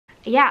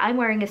yeah, I'm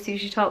wearing a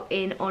sushi top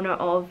in honor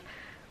of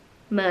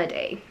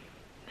MerDAY.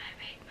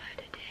 Mermaid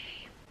Murder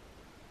Day.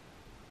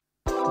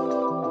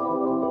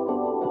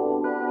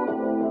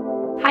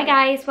 Hi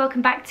guys,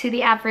 welcome back to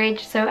The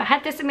Average. So I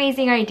had this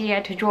amazing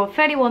idea to draw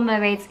 31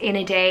 mermaids in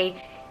a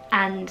day,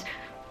 and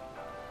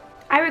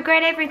I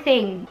regret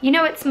everything. You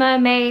know, it's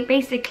Mermay.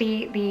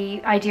 Basically,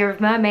 the idea of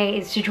Mermay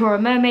is to draw a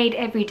mermaid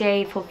every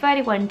day for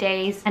 31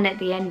 days, and at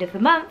the end of the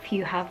month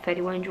you have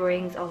 31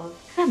 drawings of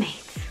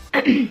mermaids.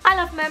 I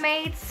love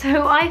mermaids,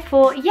 so I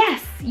thought,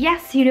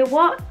 yes, you know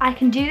what? I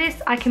can do this.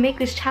 I can make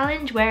this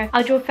challenge where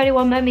I'll draw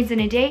 31 mermaids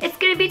in a day. It's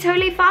gonna be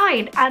totally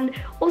fine. And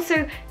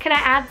also, can I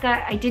add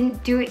that I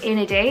didn't do it in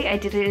a day. I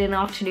did it in an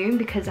afternoon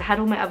because I had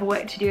all my other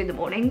work to do in the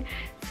morning.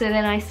 So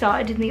then I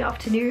started in the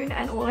afternoon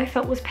and all I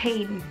felt was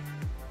pain.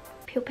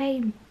 Pure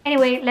pain.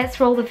 Anyway, let's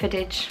roll the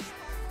footage.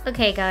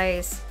 Okay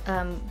guys,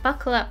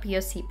 buckle up your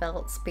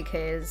seatbelts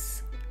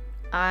because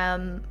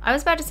I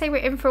was about to say we're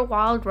in for a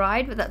wild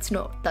ride, but that's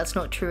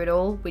not true at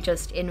all. We're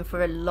just in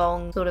for a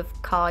long sort of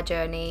car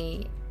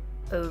journey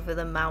over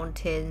the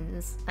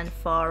mountains and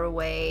far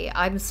away.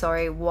 I'm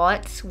sorry,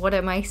 what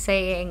am I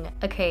saying?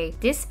 Okay,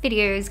 this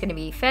video is going to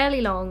be fairly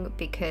long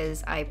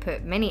because I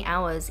put many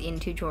hours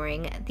into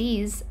drawing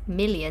these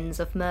millions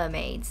of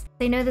mermaids.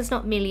 I know there's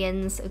not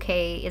millions,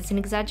 okay, it's an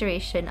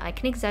exaggeration. I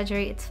can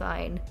exaggerate, it's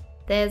fine.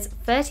 There's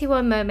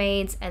 31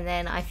 mermaids, and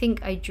then I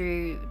think I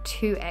drew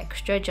 2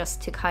 extra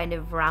just to kind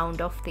of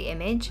round off the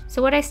image.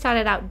 So what I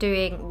started out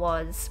doing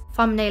was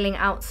thumbnailing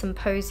out some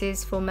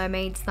poses for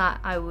mermaids that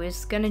I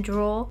was gonna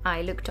draw.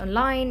 I looked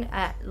online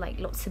at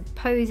like lots of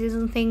poses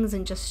and things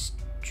and just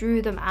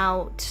drew them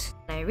out.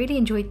 I really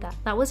enjoyed that.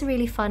 That was a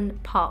really fun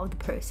part of the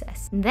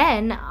process. And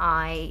then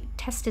I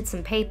tested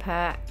some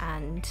paper,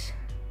 and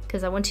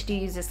because I wanted to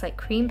use this like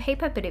cream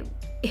paper, but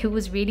it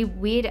was really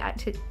weird,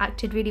 it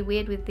acted really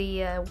weird with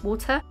the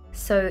water.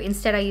 So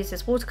instead I used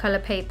this watercolor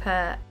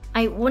paper.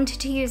 I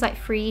wanted to use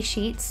like 3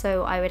 sheets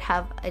so I would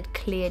have a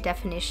clear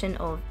definition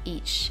of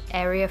each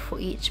area for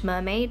each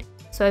mermaid.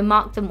 So I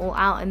marked them all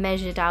out and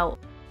measured out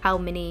how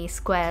many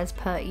squares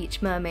per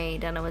each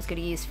mermaid, and I was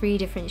going to use 3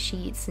 different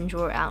sheets and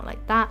draw it out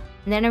like that.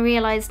 And then I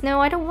realized, no,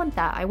 I don't want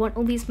that. I want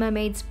all these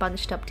mermaids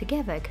bunched up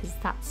together because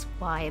that's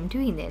why I'm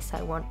doing this.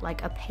 I want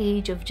like a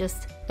page of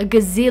just a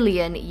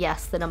gazillion,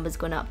 yes, the number's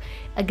gone up,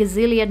 a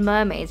gazillion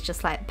mermaids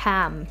just like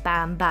bam,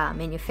 bam, bam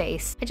in your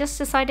face. I just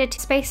decided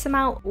to space them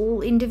out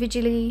all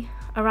individually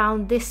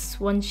around this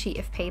 1 sheet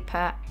of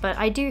paper, but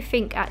I do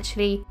think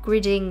actually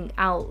gridding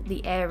out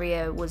the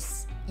area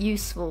was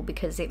useful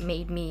because it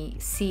made me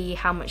see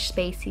how much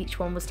space each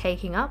one was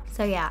taking up.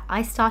 So yeah,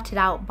 I started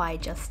out by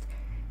just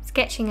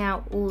sketching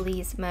out all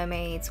these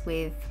mermaids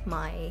with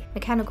my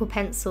mechanical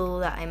pencil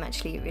that I'm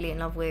actually really in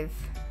love with.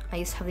 I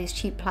used to have these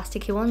cheap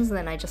plasticky ones, and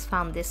then I just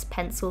found this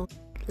pencil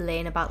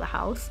laying about the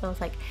house. So I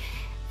was like,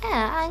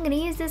 yeah, I'm gonna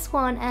use this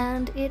one,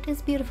 and it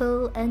is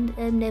beautiful, and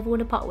I never want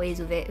to part ways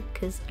with it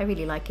because I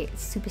really like it.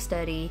 It's super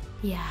sturdy.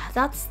 Yeah,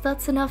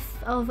 that's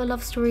enough of a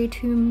love story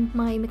to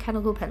my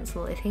mechanical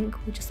pencil. I think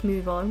we'll just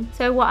move on.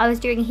 So what I was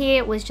doing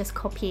here was just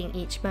copying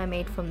each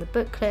mermaid from the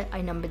booklet.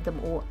 I numbered them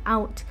all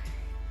out,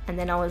 and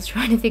then I was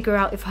trying to figure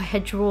out if I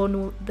had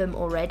drawn them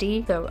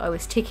already, so I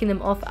was ticking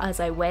them off as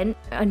I went.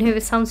 I know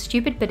it sounds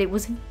stupid, but it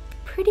was a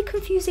pretty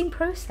confusing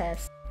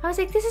process. I was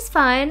like, this is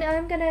fine,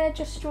 I'm gonna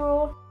just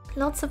draw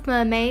lots of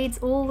mermaids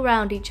all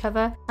around each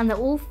other and they'll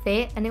all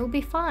fit and it will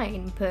be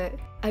fine. But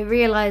I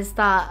realized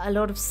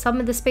that some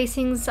of the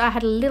spacings I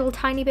had a little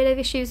tiny bit of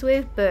issues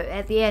with, but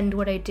at the end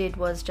what I did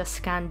was just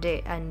scanned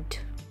it and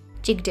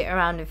jigged it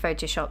around in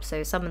Photoshop,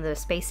 so some of the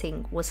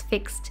spacing was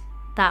fixed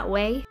that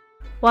way.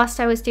 Whilst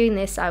I was doing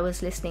this, I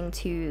was listening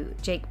to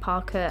Jake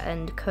Parker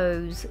and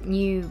Co.'s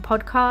new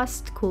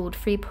podcast called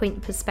 3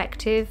 Point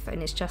Perspective,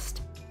 and it's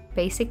just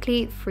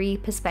basically 3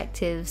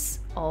 perspectives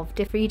of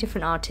 3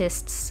 different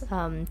artists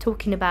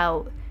talking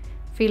about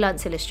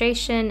freelance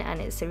illustration,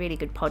 and it's a really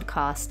good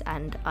podcast,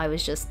 and I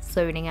was just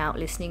zoning out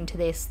listening to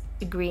this,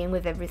 agreeing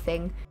with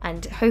everything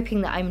and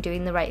hoping that I'm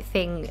doing the right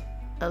thing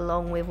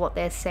along with what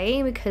they're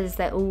saying, because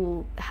they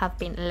all have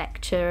been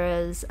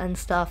lecturers and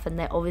stuff, and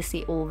they're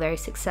obviously all very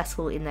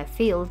successful in their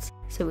fields,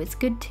 so it's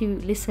good to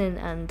listen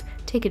and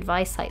take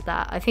advice like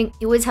that. I think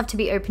you always have to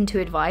be open to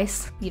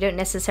advice. You don't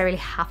necessarily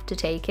have to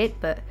take it,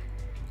 but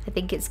I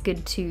think it's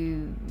good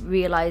to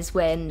realize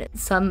when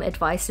some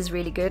advice is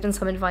really good and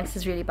some advice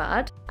is really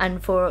bad.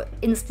 And for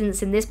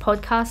instance, in this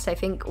podcast, I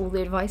think all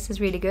the advice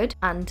is really good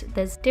and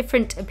there's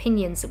different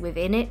opinions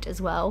within it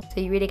as well. So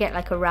you really get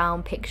like a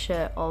round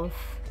picture of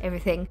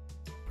everything,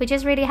 which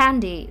is really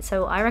handy.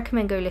 So I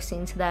recommend go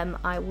listening to them.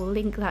 I will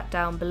link that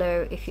down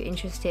below if you're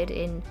interested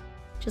in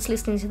just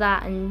listening to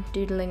that and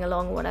doodling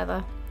along or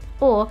whatever.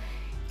 Or,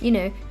 you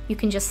know, you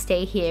can just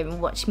stay here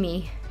and watch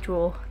me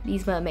draw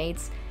these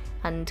mermaids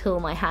until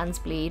my hands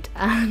bleed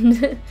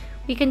and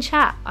we can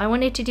chat. I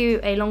wanted to do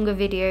a longer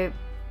video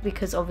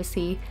because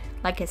obviously,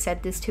 like I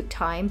said, this took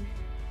time,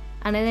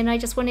 And then I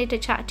just wanted to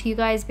chat to you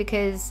guys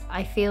because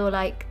I feel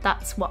like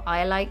that's what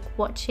I like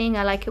watching.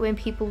 I like it when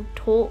people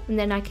talk and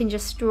then I can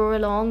just draw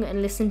along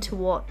and listen to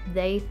what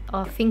they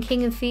are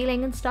thinking and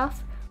feeling and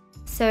stuff.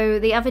 So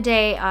the other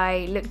day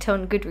I looked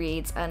on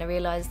Goodreads and I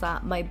realised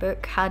that my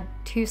book had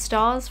 2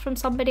 stars from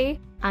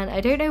somebody, and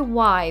I don't know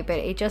why, but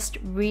it just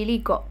really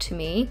got to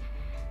me.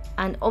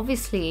 And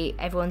obviously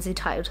everyone's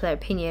entitled to their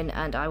opinion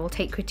and I will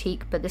take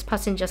critique, but this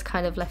person just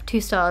kind of left 2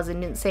 stars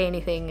and didn't say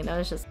anything, and I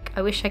was just,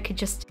 I wish I could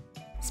just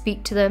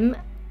speak to them.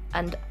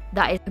 And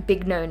that is a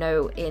big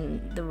no-no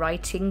in the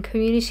writing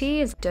community,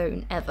 is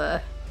don't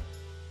ever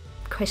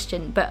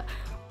question. But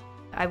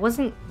I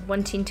wasn't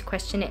wanting to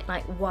question it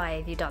like, why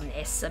have you done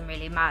this? I'm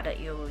really mad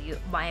at you.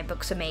 My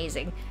book's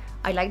amazing.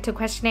 I like to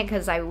question it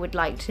because I would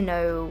like to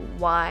know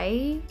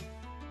why,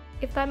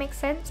 if that makes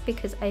sense,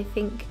 because I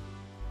think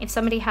if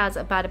somebody has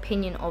a bad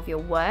opinion of your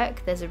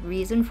work, there's a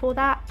reason for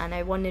that, and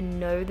I want to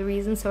know the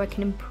reason so I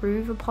can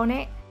improve upon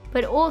it.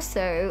 But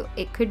also,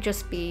 it could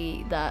just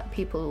be that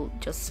people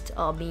just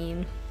are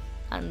mean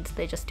and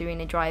they're just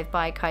doing a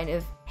drive-by kind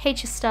of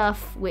hate your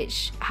stuff,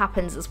 which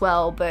happens as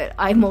well, but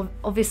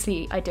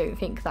obviously I don't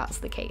think that's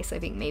the case. I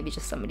think maybe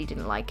just somebody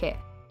didn't like it.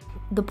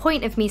 The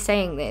point of me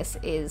saying this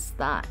is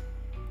that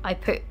I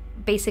put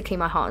basically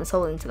my heart and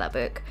soul into that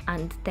book,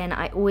 and then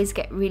I always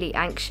get really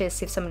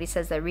anxious if somebody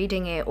says they're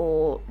reading it,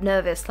 or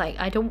nervous, like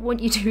I don't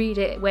want you to read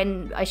it,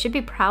 when I should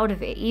be proud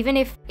of it. Even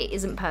if it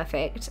isn't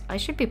perfect, I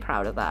should be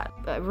proud of that.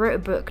 But I wrote a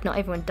book, not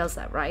everyone does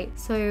that, right?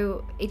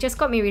 So it just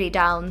got me really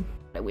down,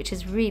 which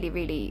is really,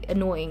 really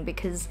annoying,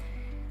 because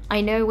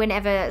I know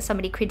whenever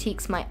somebody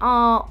critiques my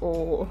art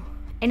or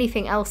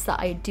anything else that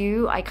I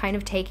do, I kind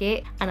of take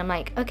it and I'm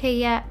like, okay,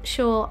 yeah,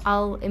 sure,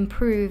 I'll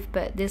improve,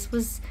 but this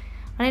was,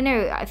 I don't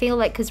know, I feel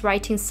like because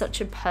writing's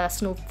such a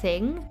personal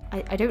thing,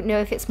 I don't know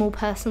if it's more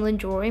personal than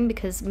drawing,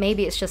 because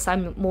maybe it's just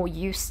I'm more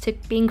used to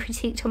being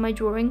critiqued on my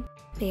drawing.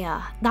 But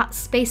yeah,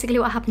 that's basically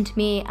what happened to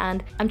me,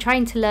 and I'm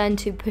trying to learn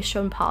to push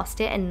on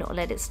past it and not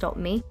let it stop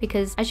me,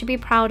 because I should be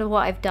proud of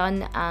what I've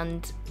done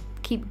and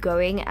keep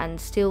going,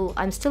 and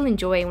I'm still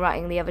enjoying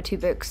writing the other 2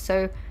 books.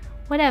 So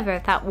whatever,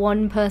 if that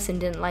one person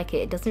didn't like it,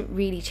 it doesn't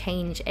really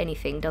change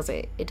anything, does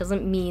it? It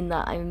doesn't mean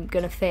that I'm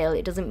gonna fail.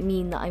 It doesn't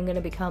mean that I'm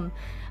gonna become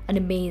an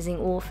amazing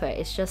author.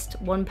 It's just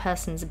one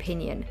person's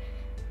opinion,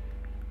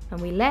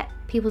 and we let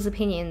people's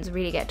opinions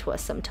really get to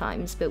us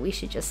sometimes, but we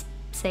should just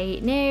say,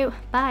 no,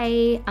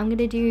 bye, I'm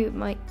gonna do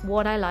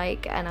what I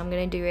like, and I'm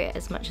gonna do it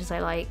as much as I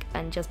like,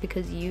 and just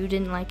because you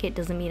didn't like it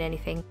doesn't mean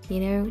anything,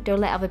 you know? Don't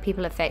let other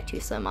people affect you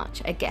so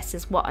much, I guess,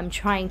 is what I'm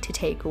trying to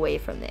take away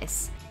from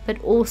this.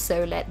 But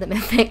also let them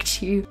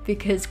affect you,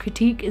 because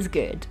critique is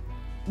good.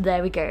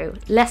 There we go.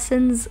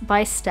 Lessons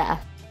by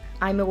Steph.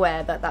 I'm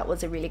aware that that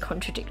was a really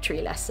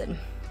contradictory lesson,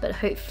 but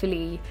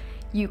hopefully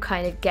you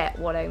kind of get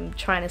what I'm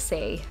trying to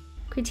say.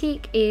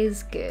 Critique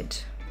is good,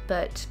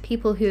 but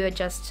people who are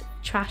just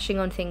trashing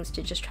on things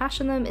to just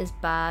trash on them is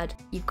bad.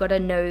 You've got to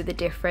know the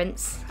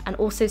difference. And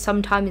also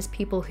sometimes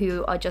people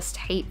who are just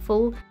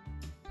hateful,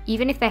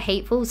 even if they're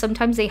hateful,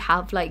 sometimes they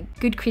have like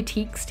good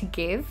critiques to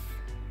give.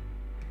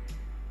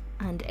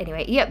 And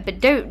anyway, yeah, but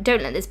don't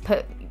let this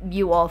put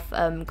you off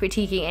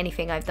critiquing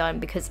anything I've done,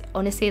 because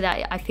honestly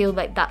that I feel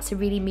like that's a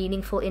really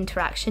meaningful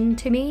interaction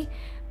to me,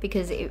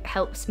 because it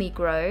helps me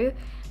grow,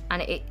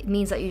 and it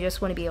means that you just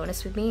want to be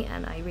honest with me,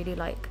 and I really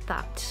like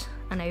that.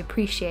 And I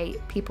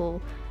appreciate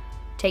people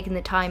taking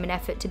the time and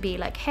effort to be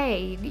like,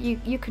 hey,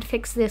 you could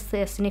fix this,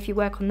 and if you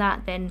work on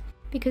that, then,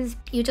 because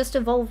you just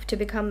evolve to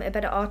become a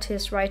better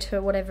artist,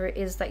 writer, whatever it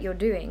is that you're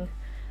doing.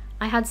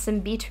 I had some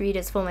beta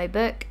readers for my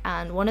book,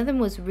 and one of them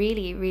was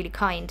really, really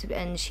kind,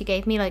 and she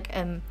gave me like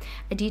a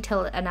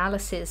detailed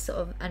analysis sort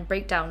of and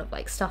breakdown of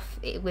like stuff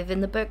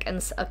within the book,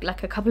 and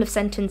like a couple of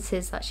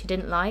sentences that she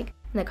didn't like,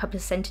 and a couple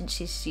of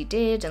sentences she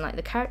did, and like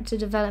the character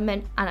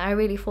development, and I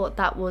really thought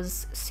that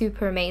was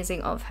super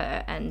amazing of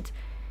her. And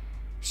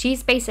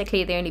she's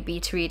basically the only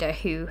beta reader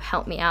who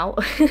helped me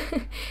out.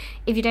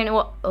 If you don't know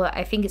what, or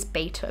I think it's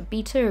beta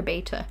or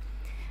beta.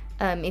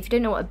 If you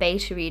don't know what a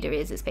beta reader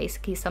is, it's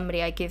basically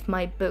somebody I give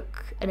my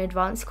book an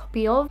advance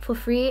copy of for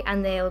free,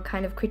 and they'll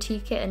kind of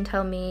critique it and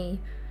tell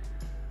me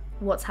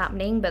what's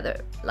happening.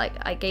 But like,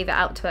 I gave it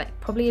out to like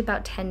probably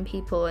about 10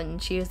 people,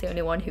 and she was the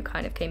only one who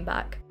kind of came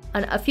back.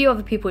 And a few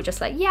other people were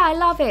just like, yeah, I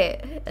love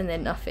it, and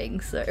then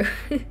nothing. So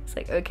it's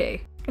like,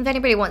 okay. If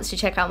anybody wants to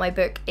check out my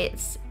book,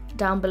 it's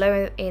down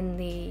below in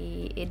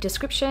the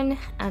description,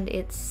 and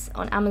it's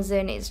on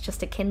Amazon. It's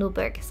just a Kindle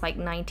book. It's like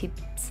 90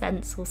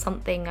 cents or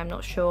something, I'm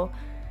not sure.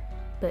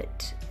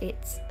 But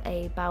it's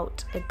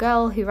about a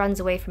girl who runs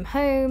away from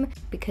home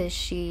because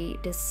she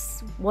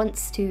just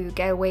wants to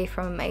get away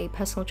from a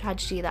personal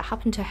tragedy that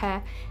happened to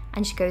her,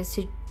 and she goes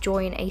to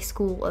join a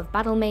school of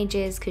battle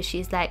mages because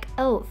she's like,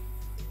 oh,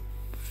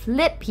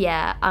 flip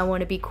yeah, I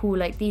want to be cool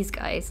like these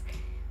guys.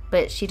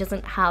 But she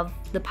doesn't have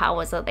the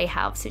powers that they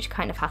have, so she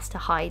kind of has to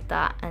hide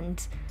that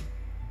and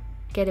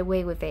get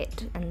away with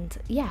it. And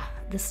yeah,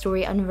 the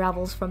story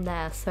unravels from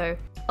there. So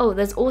oh,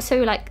 there's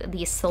also like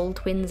these soul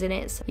twins in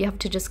it, so you have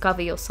to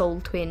discover your soul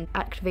twin,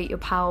 activate your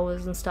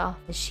powers and stuff.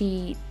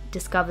 She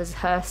discovers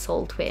her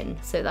soul twin,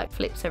 so that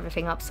flips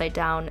everything upside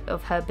down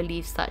of her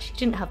beliefs that she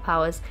didn't have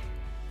powers.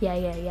 Yeah,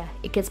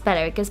 it gets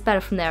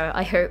better from there,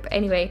 I hope.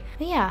 Anyway,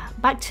 yeah,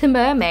 back to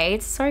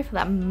Mermaids. Sorry for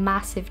that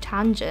massive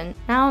tangent.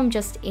 Now I'm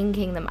just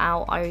inking them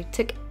out. I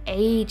took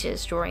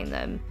ages drawing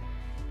them,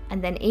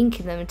 and then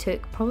inking them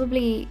took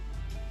probably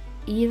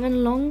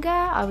even longer.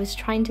 I was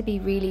trying to be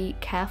really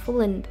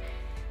careful, and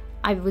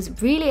I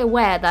was really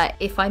aware that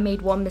if I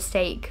made one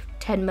mistake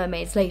 10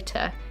 mermaids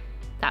later,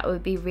 that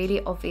would be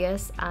really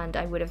obvious and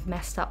I would have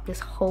messed up this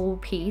whole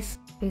piece.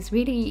 I was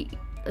really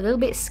a little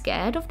bit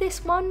scared of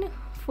this one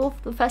for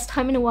the first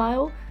time in a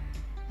while,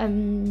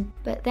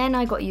 but then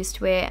I got used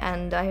to it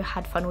and I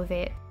had fun with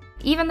it.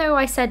 Even though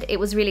I said it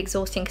was really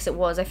exhausting, because it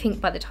was, I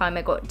think by the time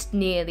I got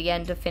near the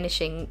end of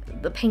finishing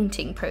the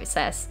painting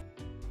process,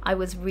 I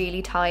was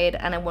really tired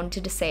and I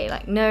wanted to say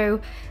like,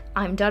 no,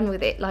 I'm done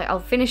with it, like I'll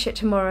finish it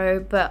tomorrow,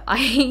 but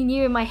I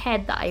knew in my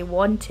head that I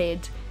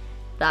wanted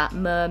that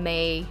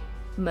MerDAY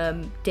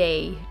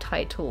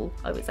title.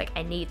 I was like,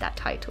 I need that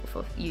title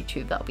for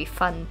YouTube, that'll be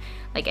fun,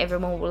 like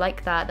everyone will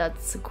like that,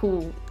 that's a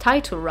cool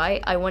title,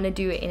 right? I want to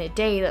do it in a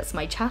day, that's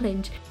my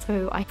challenge.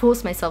 So I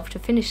forced myself to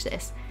finish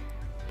this,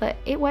 but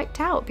it worked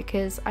out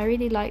because I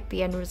really liked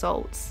the end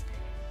results.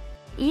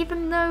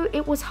 Even though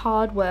it was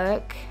hard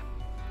work,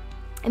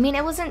 I mean,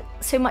 it wasn't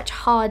so much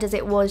hard as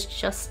it was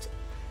just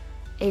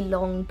a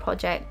long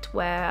project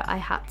where I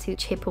had to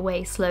chip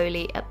away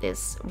slowly at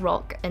this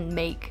rock and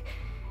make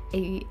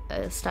a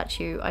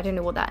statue. I don't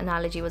know what that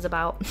analogy was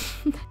about.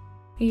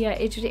 Yeah,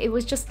 it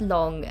was just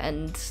long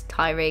and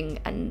tiring,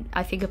 and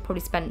I think I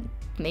probably spent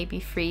maybe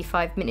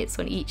 3-5 minutes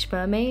on each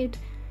mermaid.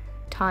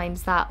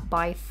 Times that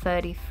by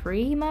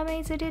 33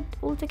 mermaids I did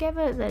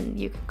altogether, then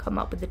you can come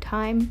up with the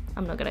time.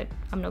 I'm not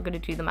gonna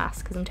do the maths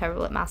because I'm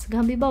terrible at maths. I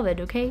can't be bothered,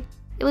 okay?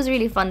 It was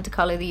really fun to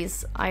colour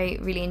these. I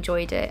really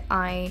enjoyed it.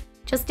 I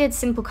just did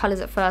simple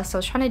colours at first. I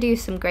was trying to do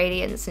some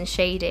gradients and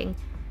shading,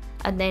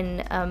 and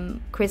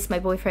then Chris, my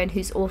boyfriend,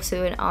 who's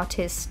also an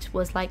artist,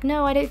 was like,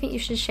 no, I don't think you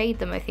should shade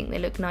them. I think they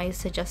look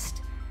nicer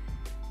just,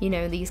 you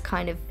know, these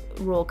kind of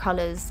raw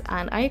colours.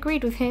 And I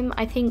agreed with him,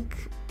 I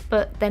think,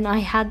 but then I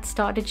had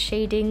started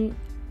shading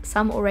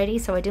some already,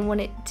 so I didn't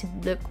want it to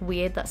look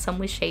weird that some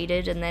was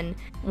shaded and then,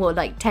 well,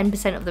 like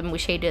 10% of them were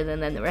shaded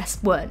and then the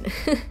rest weren't.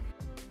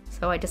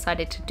 So I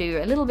decided to do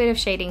a little bit of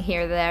shading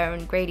here, there,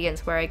 and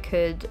gradients where I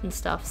could and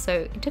stuff, so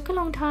it took a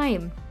long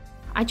time.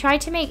 I tried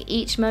to make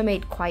each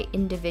mermaid quite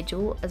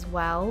individual as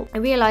well. I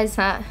realised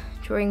that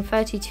drawing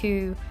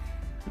 32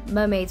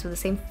 mermaids with the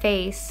same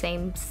face,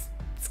 same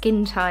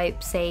skin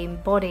type, same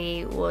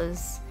body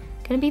was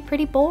gonna be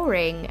pretty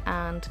boring,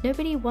 and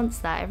nobody wants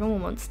that.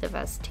 Everyone wants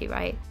diversity,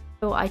 right?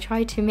 So I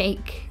tried to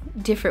make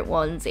different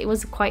ones. It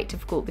was quite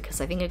difficult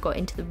because I think I got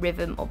into the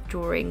rhythm of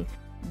drawing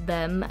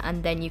them,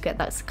 and then you get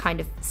that kind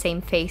of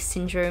same face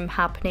syndrome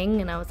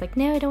happening, and I was like,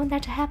 no, I don't want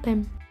that to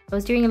happen. I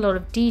was doing a lot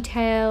of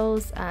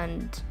details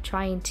and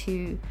trying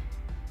to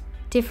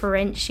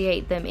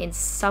differentiate them in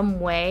some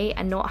way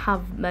and not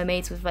have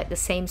mermaids with like the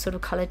same sort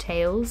of colour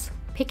tails.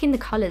 Picking the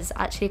colours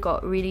actually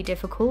got really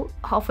difficult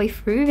halfway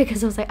through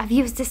because I was like, I've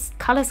used this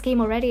colour scheme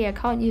already, I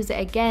can't use it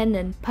again,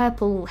 and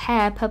purple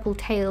hair, purple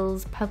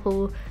tails,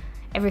 purple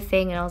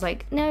everything, and I was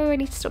like, no, I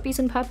need to stop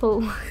using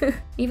purple.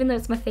 Even though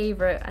it's my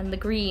favourite, and the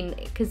green,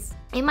 because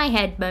in my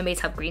head mermaids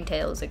have green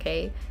tails,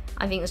 okay?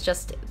 I think it's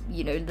just,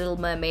 you know, Little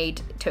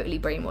Mermaid totally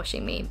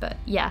brainwashing me, but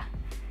yeah,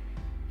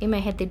 in my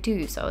head they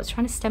do, so I was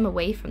trying to stem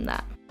away from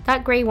that.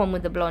 That grey one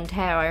with the blonde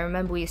hair, I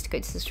remember we used to go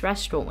to this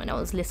restaurant when I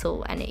was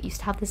little, and it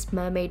used to have this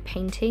mermaid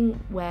painting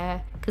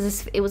where,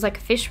 because it was like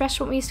a fish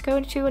restaurant we used to go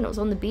to, and it was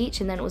on the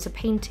beach, and then it was a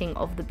painting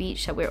of the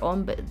beach that we were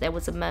on, but there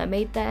was a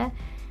mermaid there.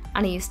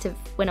 And I used to,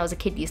 when I was a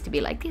kid, used to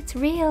be like, it's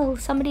real,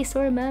 somebody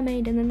saw a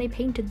mermaid and then they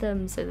painted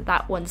them. So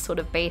that one's sort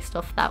of based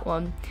off that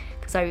one,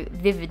 because I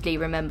vividly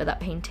remember that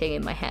painting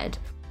in my head.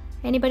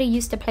 Anybody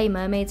used to play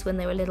mermaids when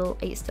they were little?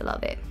 I used to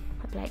love it.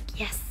 I'd be like,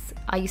 yes.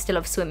 I used to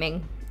love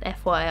swimming,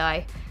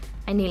 FYI.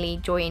 I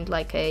nearly joined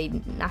like a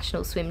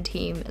national swim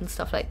team and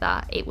stuff like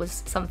that. It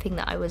was something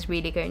that I was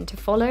really going to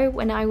follow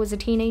when I was a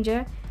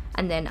teenager,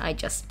 and then I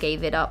just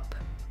gave it up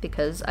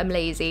because I'm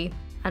lazy,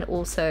 and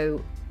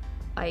also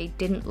I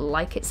didn't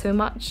like it so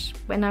much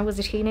when I was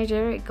a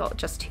teenager. It got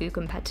just too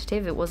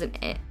competitive. It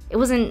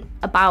wasn't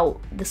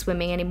about the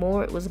swimming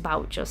anymore. It was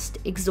about just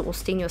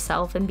exhausting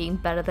yourself and being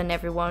better than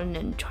everyone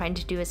and trying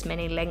to do as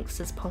many lengths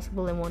as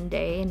possible in one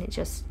day, and it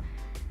just,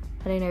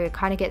 I don't know, it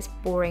kind of gets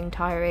boring,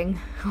 tiring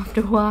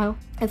after a while.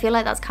 I feel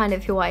like that's kind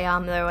of who I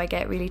am though. I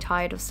get really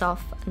tired of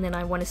stuff and then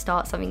I want to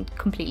start something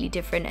completely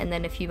different, and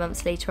then a few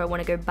months later I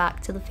want to go back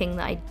to the thing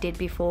that I did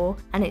before,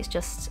 and it's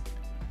just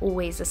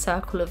always a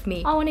circle of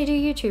me. I want to do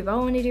YouTube, I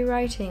want to do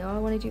writing, I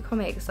want to do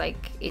comics.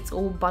 Like, it's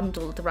all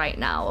bundled right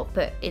now,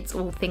 but it's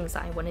all things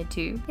that I want to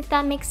do. If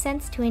that makes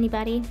sense to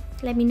anybody,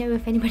 let me know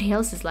if anybody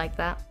else is like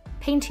that.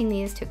 Painting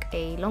these took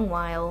a long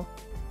while,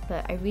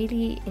 but I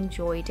really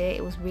enjoyed it.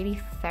 It was really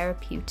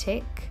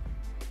therapeutic.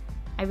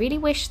 I really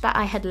wish that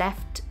I had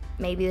left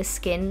maybe the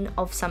skin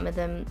of some of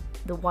them,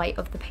 the white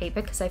of the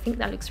paper, because I think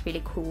that looks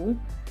really cool.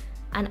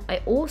 And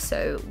I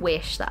also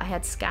wish that I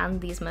had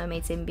scanned these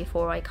mermaids in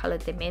before I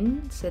coloured them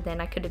in, so then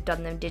I could have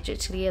done them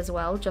digitally as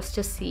well, just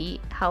to see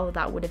how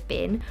that would have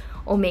been.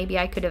 Or maybe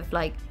I could have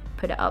like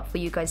put it up for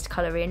you guys to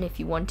colour in if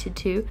you wanted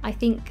to. I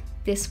think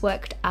this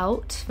worked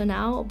out for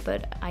now,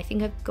 but I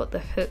think I've got the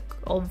hook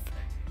of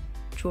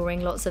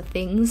drawing lots of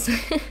things.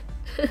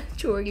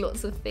 Drawing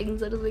lots of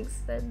things, that doesn't make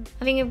sense.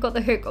 I think I've got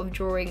the hook of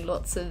drawing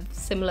lots of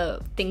similar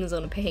things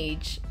on a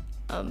page.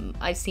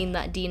 I've seen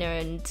that Dina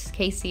and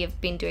Casey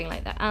have been doing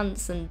like their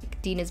ants, and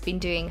Dina's been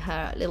doing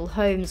her little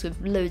homes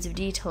with loads of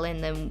detail in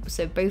them,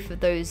 so both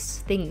of those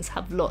things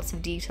have lots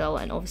of detail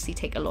and obviously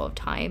take a lot of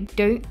time.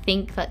 Don't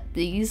think that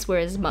these were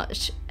as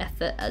much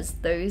effort as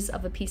those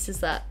other pieces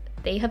that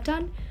they have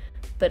done,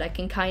 but I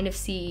can kind of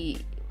see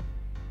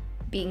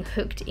being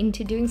hooked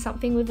into doing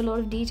something with a lot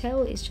of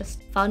detail is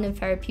just fun and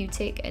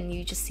therapeutic, and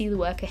you just see the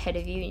work ahead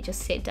of you and you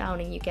just sit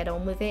down and you get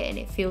on with it and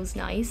it feels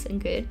nice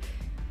and good.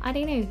 I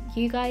don't know,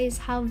 you guys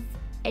have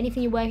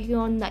anything you're working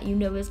on that you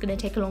know is going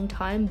to take a long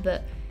time,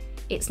 but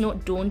it's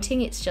not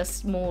daunting, it's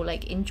just more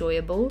like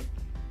enjoyable.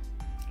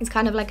 It's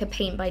kind of like a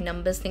paint by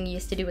numbers thing you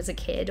used to do as a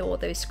kid, or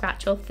those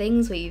scratch off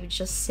things where you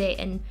just sit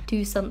and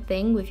do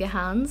something with your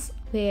hands.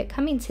 We're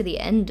coming to the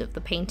end of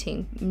the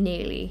painting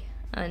nearly,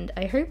 and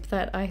I hope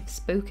that I've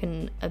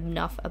spoken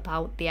enough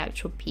about the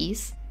actual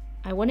piece.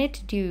 I wanted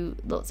to do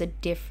lots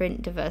of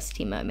different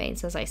diversity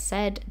mermaids, as I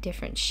said,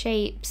 different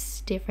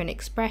shapes, different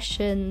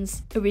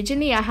expressions.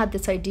 Originally I had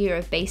this idea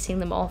of basing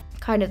them off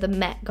kind of the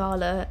Met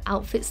Gala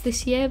outfits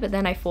this year, but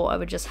then I thought I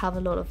would just have a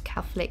lot of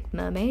Catholic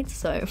mermaids,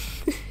 so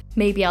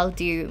maybe I'll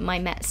do my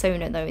Met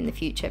Sona though in the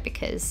future,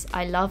 because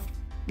I love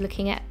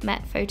looking at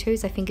Met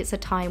photos. I think it's a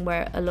time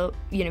where a lot,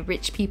 you know,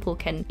 rich people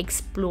can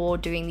explore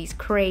doing these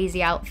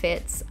crazy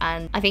outfits,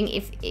 and I think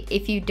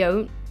if you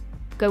don't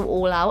go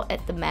all out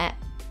at the Met,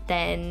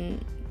 then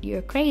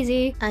you're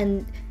crazy.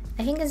 And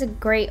I think it's a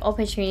great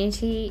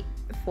opportunity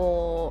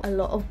for a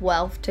lot of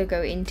wealth to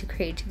go into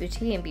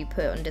creativity and be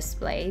put on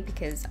display,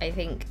 because I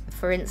think,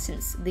 for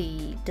instance,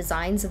 the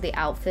designs of the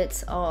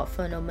outfits are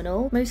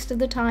phenomenal most of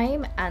the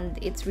time, and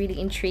it's really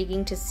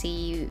intriguing to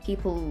see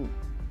people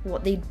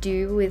what they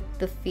do with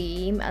the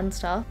theme and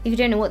stuff. If you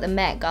don't know what the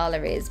Met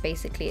Gala is,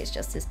 basically it's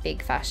just this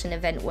big fashion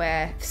event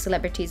where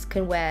celebrities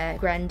can wear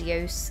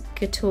grandiose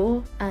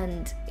couture,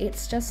 and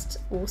it's just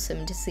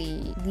awesome to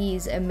see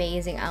these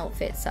amazing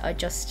outfits that are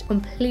just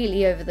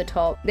completely over the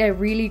top. They're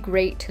really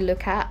great to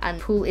look at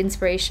and pull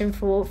inspiration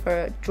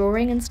for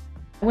drawing and stuff.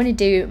 I want to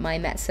do my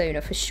Met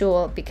Sona for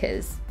sure,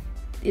 because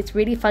it's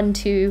really fun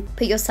to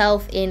put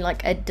yourself in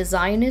like a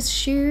designer's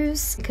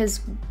shoes,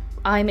 because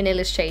I'm an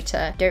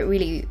illustrator.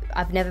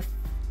 I've never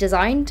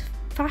designed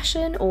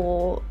fashion,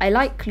 or I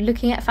like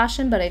looking at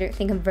fashion, but I don't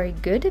think I'm very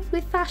good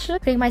with fashion.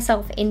 Putting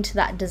myself into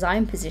that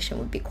design position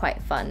would be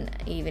quite fun,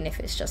 even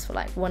if it's just for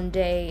like one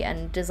day,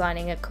 and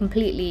designing a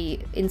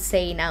completely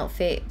insane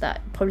outfit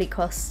that probably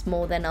costs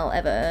more than I'll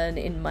ever earn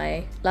in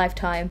my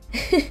lifetime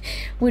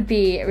would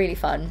be really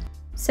fun.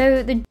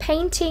 So the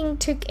painting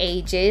took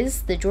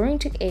ages, the drawing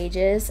took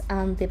ages,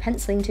 and the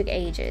penciling took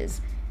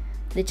ages.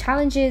 The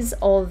challenges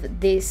of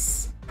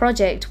this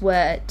project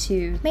were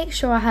to make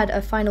sure I had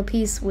a final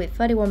piece with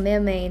 31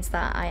 mermaids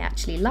that I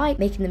actually like,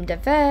 making them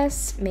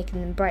diverse,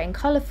 making them bright and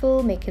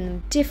colourful, making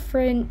them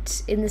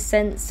different in the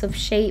sense of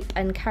shape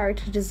and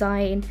character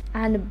design,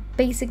 and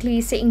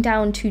basically sitting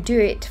down to do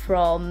it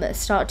from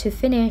start to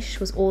finish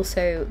was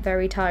also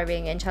very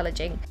tiring and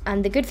challenging.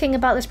 And the good thing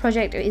about this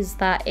project is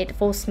that it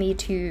forced me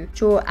to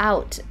draw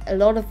out a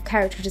lot of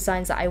character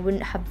designs that I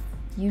wouldn't have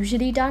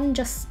usually done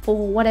just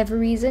for whatever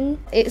reason.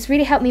 It's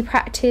really helped me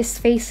practice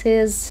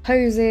faces,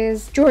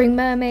 poses, drawing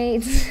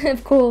mermaids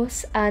of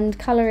course, and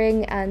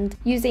colouring and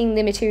using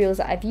the materials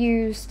that I've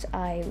used.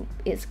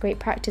 It's a great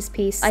practice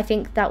piece. I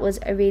think that was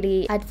a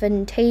really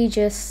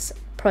advantageous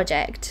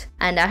project,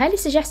 and I highly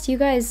suggest you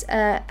guys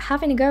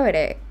having a go at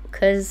it,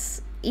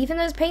 because even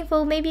though it's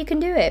painful, maybe you can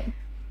do it.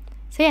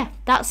 So yeah,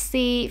 that's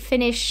the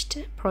finished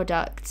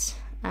product,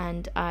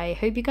 and I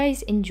hope you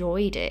guys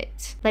enjoyed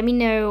it. Let me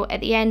know at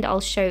the end. I'll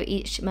show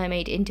each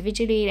mermaid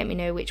individually. Let me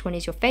know which one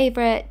is your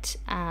favourite,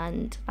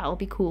 and that will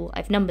be cool.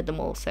 I've numbered them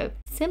all, so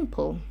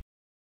simple.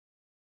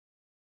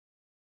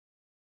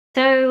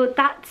 So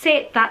that's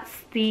it, that's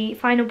the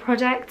final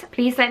product.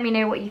 Please let me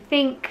know what you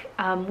think,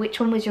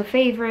 which one was your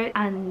favourite,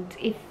 and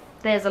if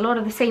there's a lot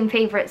of the same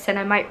favourites, then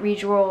I might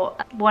redraw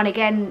one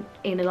again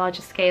in a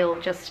larger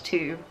scale, just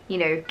to, you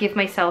know, give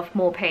myself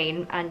more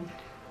pain and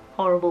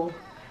horrible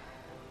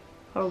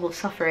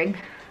suffering.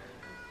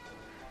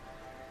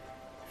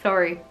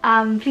 Sorry.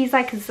 Please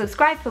like and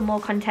subscribe for more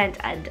content,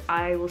 and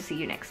I will see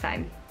you next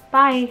time.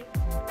 Bye!